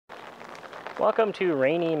Welcome to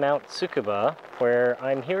rainy Mount Tsukuba, where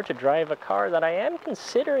I'm here to drive a car that I am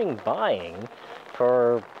considering buying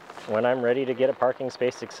for when I'm ready to get a parking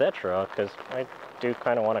space, etc., because I do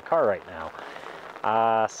kind of want a car right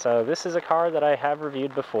now. So this is a car that I have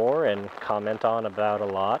reviewed before and comment on about a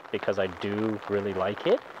lot because I do really like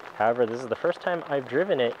it. However, this is the first time I've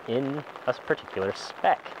driven it in a particular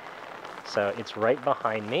spec. So it's right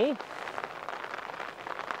behind me.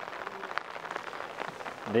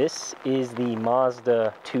 This is the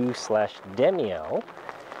Mazda 2/Demio.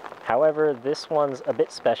 However, this one's a bit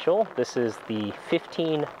special. This is the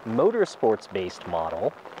 15 Motorsports Based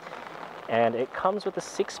model, and it comes with a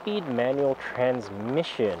 6-speed manual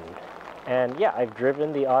transmission. And yeah, I've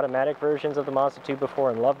driven the automatic versions of the Mazda 2 before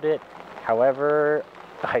and loved it. However,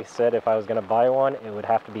 I said if I was going to buy one, it would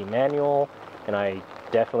have to be manual, and I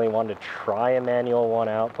definitely wanted to try a manual one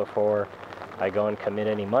out before I go and commit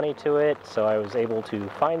any money to it. So I was able to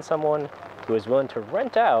find someone who was willing to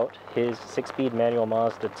rent out his 6-speed manual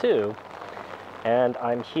Mazda 2. And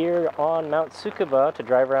I'm here on Mount Tsukuba to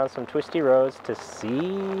drive around some twisty roads to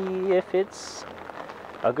see if it's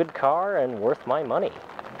a good car and worth my money.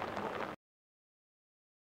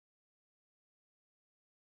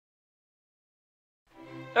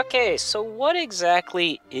 Okay, so what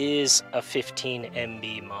exactly is a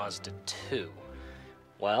 15MB Mazda 2?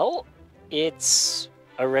 Well, it's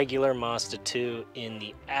a regular Mazda 2 in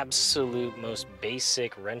the absolute most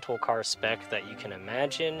basic rental car spec that you can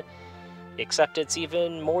imagine, except it's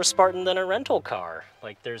even more Spartan than a rental car.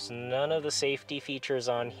 Like, there's none of the safety features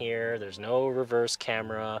on here, there's no reverse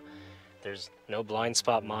camera, there's no blind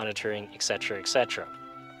spot monitoring, etc., etc.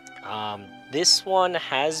 This one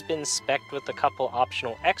has been spec'd with a couple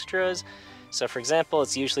optional extras. So for example,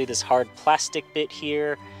 it's usually this hard plastic bit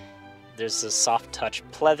here. There's a soft touch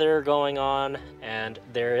pleather going on, and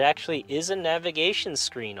there actually is a navigation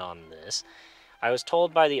screen on this. I was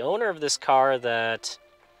told by the owner of this car that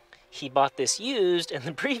he bought this used, and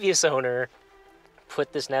the previous owner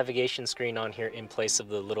put this navigation screen on here in place of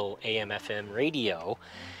the little AM/FM radio,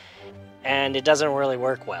 and it doesn't really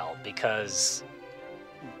work well because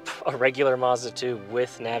a regular Mazda 2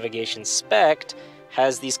 with navigation spec'd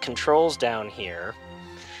has these controls down here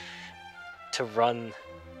to run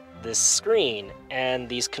this screen, and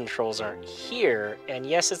these controls aren't here. And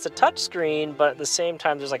yes, it's a touch screen, but at the same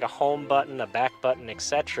time there's like a home button, a back button,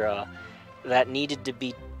 etc. that needed to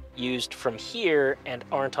be used from here and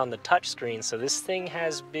aren't on the touch screen, so this thing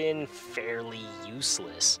has been fairly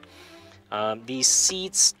useless. These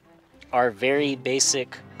seats are very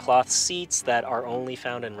basic cloth seats that are only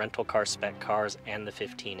found in rental car spec cars and the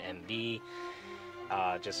 15MB.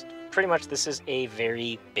 Just pretty much this is a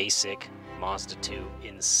very basic Mazda 2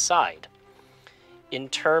 inside. In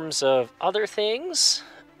terms of other things,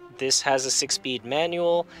 this has a 6-speed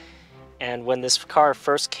manual, and when this car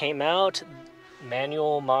first came out,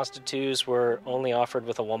 manual Mazda 2s were only offered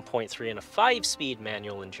with a 1.3 and a 5-speed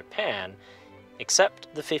manual in Japan. Except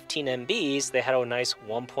the 15MBs, they had a nice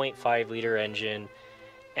 1.5-liter engine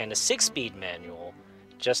and a 6-speed manual,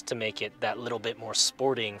 just to make it that little bit more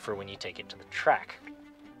sporting for when you take it to the track.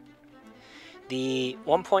 The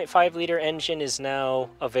 1.5-liter engine is now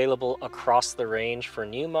available across the range for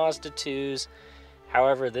new Mazda 2s.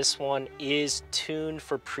 However, this one is tuned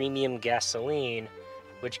for premium gasoline,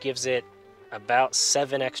 which gives it about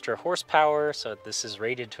 7 extra horsepower, so this is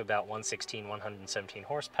rated to about 116, 117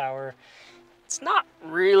 horsepower. It's not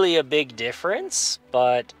really a big difference,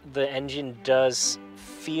 but the engine does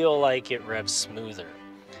feel like it revs smoother.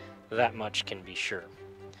 That much can be sure.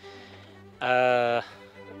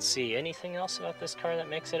 Let's see, anything else about this car that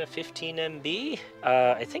makes it a 15MB?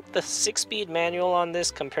 I think the 6-speed manual on this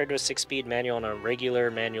compared to a 6-speed manual on a regular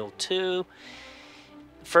manual 2.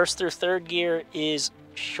 First through third gear is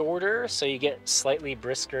shorter, so you get slightly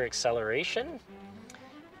brisker acceleration.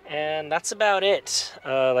 And that's about it.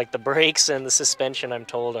 Like the brakes and the suspension, I'm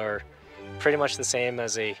told, are pretty much the same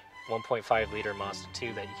as a 1.5-liter Mazda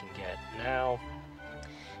 2 that you can get now.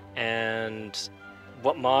 And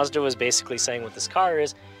what Mazda was basically saying with this car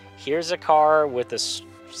is, here's a car with a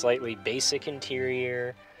slightly basic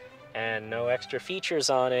interior and no extra features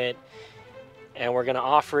on it, and we're going to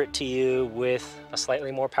offer it to you with a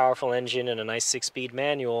slightly more powerful engine and a nice 6-speed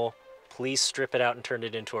manual. Please strip it out and turn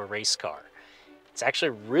it into a race car. It's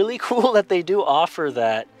actually really cool that they do offer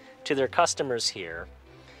that to their customers here.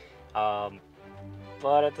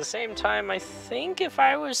 But at the same time, I think if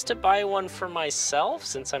I was to buy one for myself,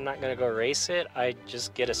 since I'm not going to go race it, I'd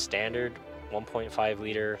just get a standard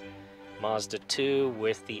 1.5-liter Mazda 2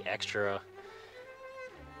 with the extra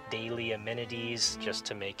daily amenities just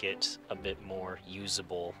to make it a bit more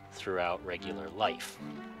usable throughout regular life.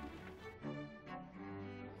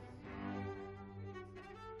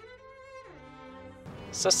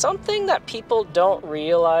 So something that people don't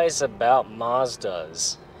realize about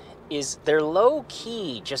Mazdas is they're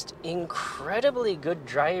low-key, just incredibly good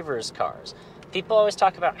driver's cars. People always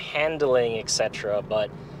talk about handling, etc., but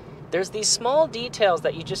there's these small details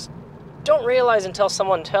that you just don't realize until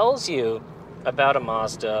someone tells you about a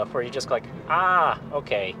Mazda, where you just go like, ah,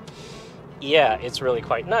 okay, yeah, it's really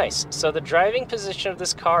quite nice. So the driving position of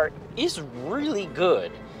this car is really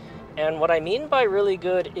good. And what I mean by really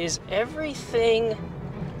good is everything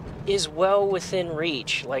is well within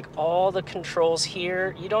reach. Like all the controls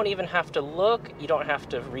here, you don't even have to look, you don't have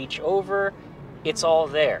to reach over, it's all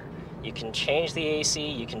there. You can change the AC,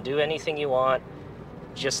 you can do anything you want,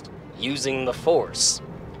 just using the force.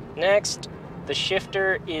 Next, the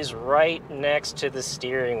shifter is right next to the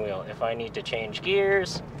steering wheel. If I need to change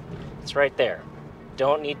gears, it's right there.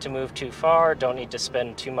 Don't need to move too far, don't need to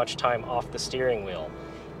spend too much time off the steering wheel.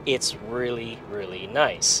 It's really, really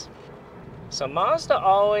nice. So Mazda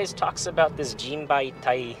always talks about this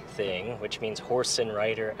JinBGM thing, which means horse and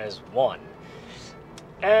rider as one.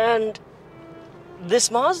 And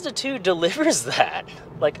this Mazda 2 delivers that.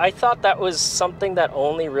 Like, I thought that was something that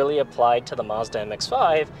only really applied to the Mazda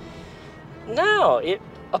MX-5. No, it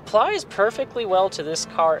applies perfectly well to this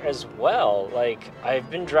car as well. Like, I've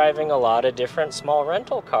been driving a lot of different small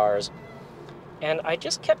rental cars, and I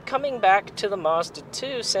just kept coming back to the Mazda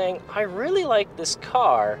 2 saying, I really like this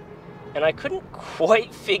car, and I couldn't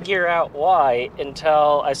quite figure out why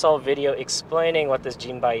until I saw a video explaining what this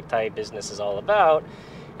JinBGM business is all about,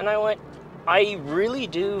 and I went, I really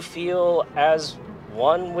do feel as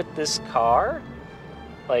one with this car.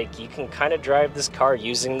 Like, you can kind of drive this car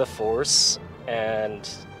using the force, and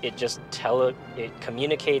it just it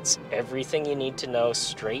communicates everything you need to know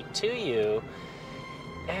straight to you,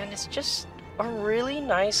 and it's just a really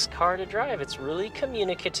nice car to drive. It's really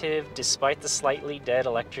communicative despite the slightly dead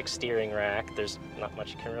electric steering rack. There's not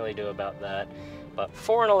much you can really do about that, but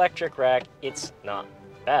for an electric rack, it's not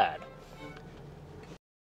bad.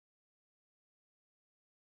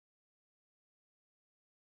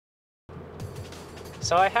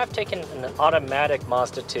 So I have taken an automatic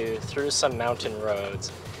Mazda 2 through some mountain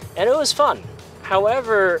roads, and it was fun.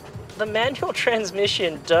 However, the manual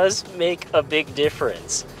transmission does make a big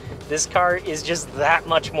difference. This car is just that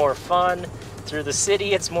much more fun. Through the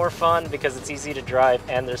city, it's more fun because it's easy to drive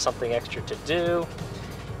and there's something extra to do.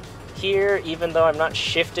 Here, even though I'm not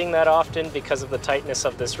shifting that often because of the tightness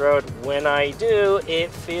of this road, when I do,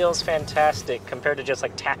 it feels fantastic compared to just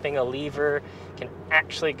like tapping a lever. You can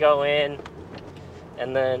actually go in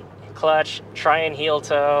and then clutch, try and heel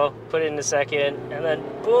toe, put it in a second, and then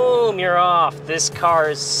boom, you're off. This car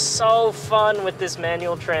is so fun with this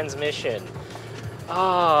manual transmission.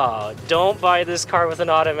 Ah, don't buy this car with an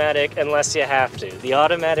automatic unless you have to. The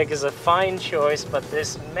automatic is a fine choice, but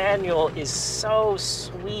this manual is so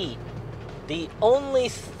sweet. The only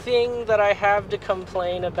thing that I have to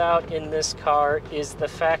complain about in this car is the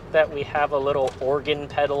fact that we have a little organ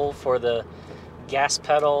pedal for the gas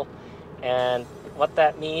pedal, and what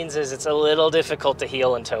that means is it's a little difficult to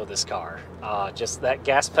heel and tow this car. Just that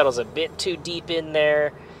gas pedal's a bit too deep in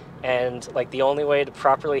there, and like the only way to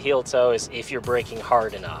properly heel tow is if you're braking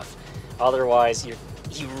hard enough. Otherwise, you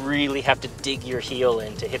really have to dig your heel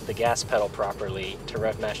in to hit the gas pedal properly to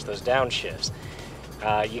rev match those downshifts.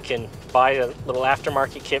 You can buy a little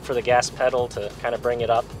aftermarket kit for the gas pedal to kind of bring it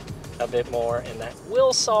up a bit more, and that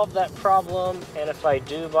will solve that problem. And if I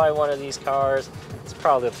do buy one of these cars, it's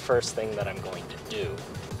probably the first thing that I'm going to do.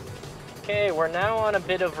 Okay, we're now on a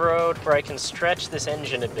bit of road where I can stretch this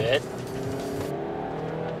engine a bit,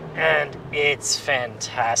 and it's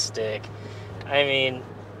fantastic. I mean,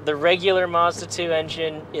 the regular Mazda 2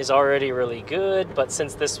 engine is already really good, but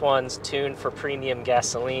since this one's tuned for premium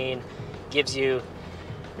gasoline, gives you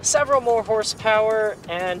several more horsepower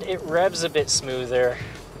and it revs a bit smoother.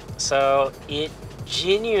 So it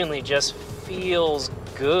genuinely just feels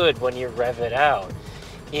good when you rev it out.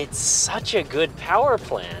 It's such a good power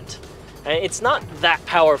plant. And it's not that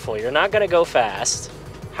powerful, you're not gonna go fast.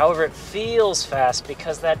 However, it feels fast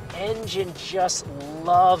because that engine just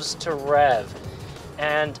loves to rev,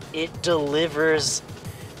 and it delivers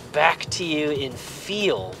back to you in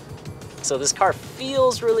feel. So this car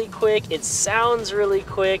feels really quick, it sounds really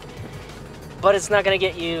quick, but it's not gonna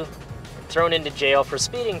get you thrown into jail for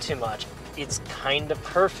speeding too much. It's kind of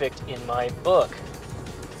perfect in my book.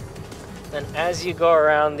 Then as you go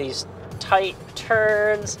around these tight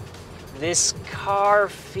turns, this car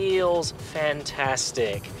feels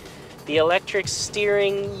fantastic. The electric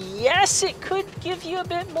steering, yes, it could give you a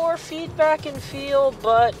bit more feedback and feel,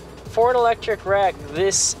 but for an electric rack,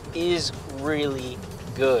 this is really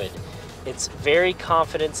good. It's very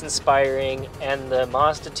confidence-inspiring, and the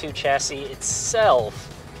Mazda 2 chassis itself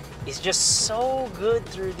is just so good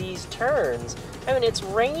through these turns. I mean, it's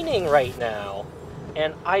raining right now,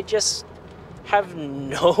 and I just have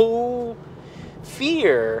no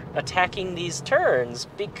fear attacking these turns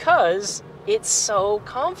because it's so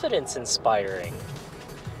confidence-inspiring.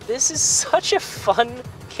 This is such a fun,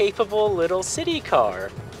 capable little city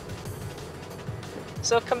car.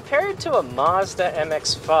 So compared to a Mazda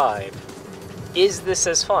MX-5, is this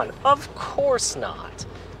as fun? Of course not,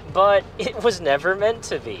 but it was never meant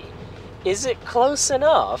to be. Is it close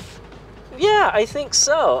enough? Yeah, I think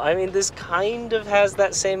so. I mean, this kind of has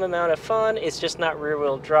that same amount of fun. It's just not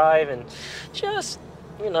rear-wheel drive, and just,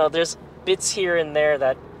 there's bits here and there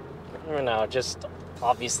that, just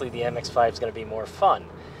obviously the MX-5 is going to be more fun.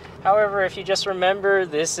 However, if you just remember,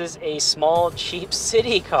 this is a small, cheap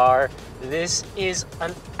city car. This is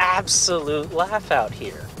an absolute laugh out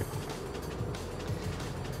here.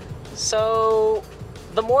 So,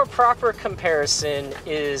 the more proper comparison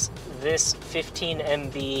is this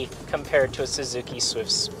 15MB compared to a Suzuki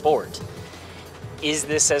Swift Sport. Is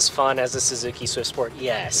this as fun as a Suzuki Swift Sport?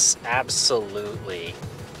 Yes, absolutely.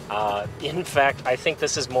 In fact, I think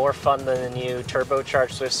this is more fun than the new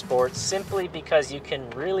turbocharged Swift Sport, simply because you can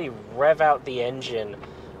really rev out the engine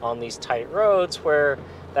on these tight roads, where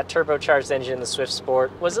that turbocharged engine in the Swift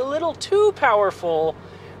Sport was a little too powerful,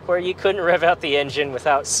 where you couldn't rev out the engine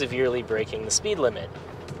without severely breaking the speed limit.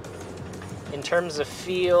 In terms of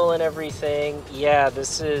feel and everything, yeah,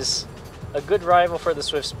 this is a good rival for the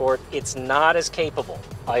Swift Sport. It's not as capable.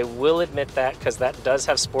 I will admit that, because that does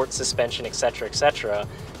have sport suspension, etc., etc.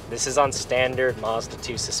 This is on standard Mazda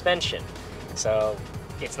 2 suspension, so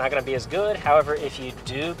it's not going to be as good. However, if you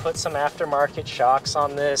do put some aftermarket shocks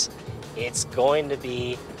on this, it's going to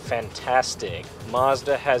be fantastic.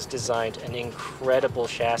 Mazda has designed an incredible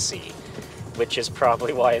chassis, which is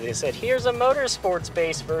probably why they said, here's a Motorsports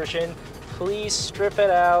Base version, please strip it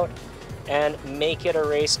out and make it a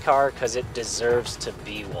race car, because it deserves to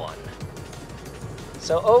be one.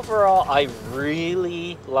 So overall, I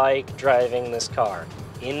really like driving this car.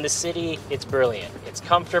 In the city, it's brilliant. It's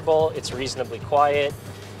comfortable, it's reasonably quiet,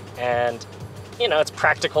 and, it's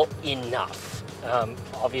practical enough.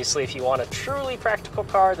 Obviously, if you want a truly practical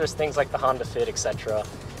car, there's things like the Honda Fit, etc.,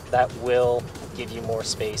 that will give you more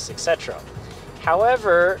space, etc.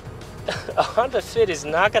 However, a Honda Fit is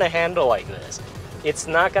not going to handle like this. It's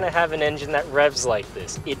not going to have an engine that revs like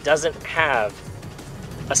this. It doesn't have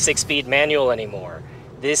a 6-speed manual anymore.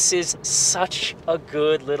 This is such a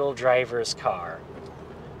good little driver's car.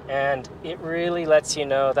 And it really lets you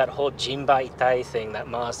know that whole JinBGM thing that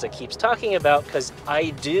Mazda keeps talking about, because I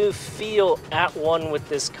do feel at one with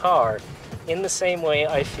this car in the same way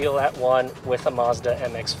I feel at one with a Mazda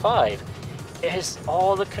MX-5.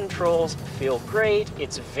 All the controls feel great,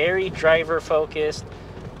 it's very driver focused,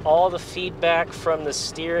 all the feedback from the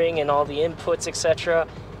steering and all the inputs, etc.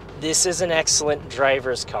 This is an excellent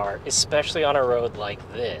driver's car, especially on a road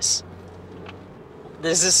like this.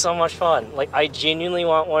 This is so much fun. Like, I genuinely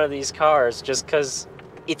want one of these cars just because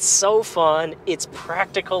it's so fun, it's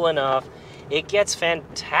practical enough, it gets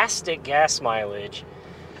fantastic gas mileage.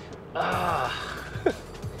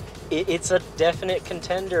 It's a definite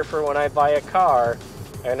contender for when I buy a car.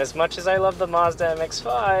 And as much as I love the Mazda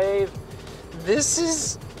MX-5, this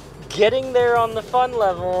is getting there on the fun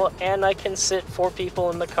level, and I can sit 4 people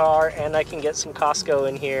in the car, and I can get some Costco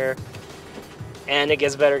in here, and it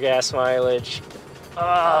gets better gas mileage.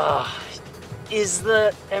 Is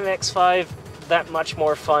the MX-5 that much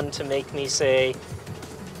more fun to make me say,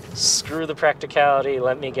 screw the practicality,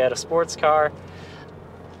 let me get a sports car?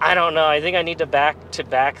 I don't know, I think I need to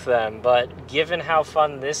back them, but given how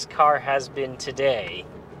fun this car has been today,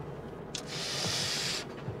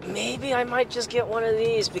 maybe I might just get one of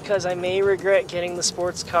these, because I may regret getting the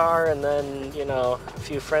sports car, and then, a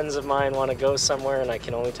few friends of mine want to go somewhere and I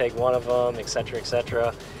can only take one of them, etc.,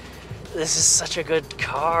 etc. This is such a good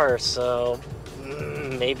car, so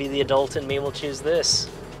maybe the adult in me will choose this.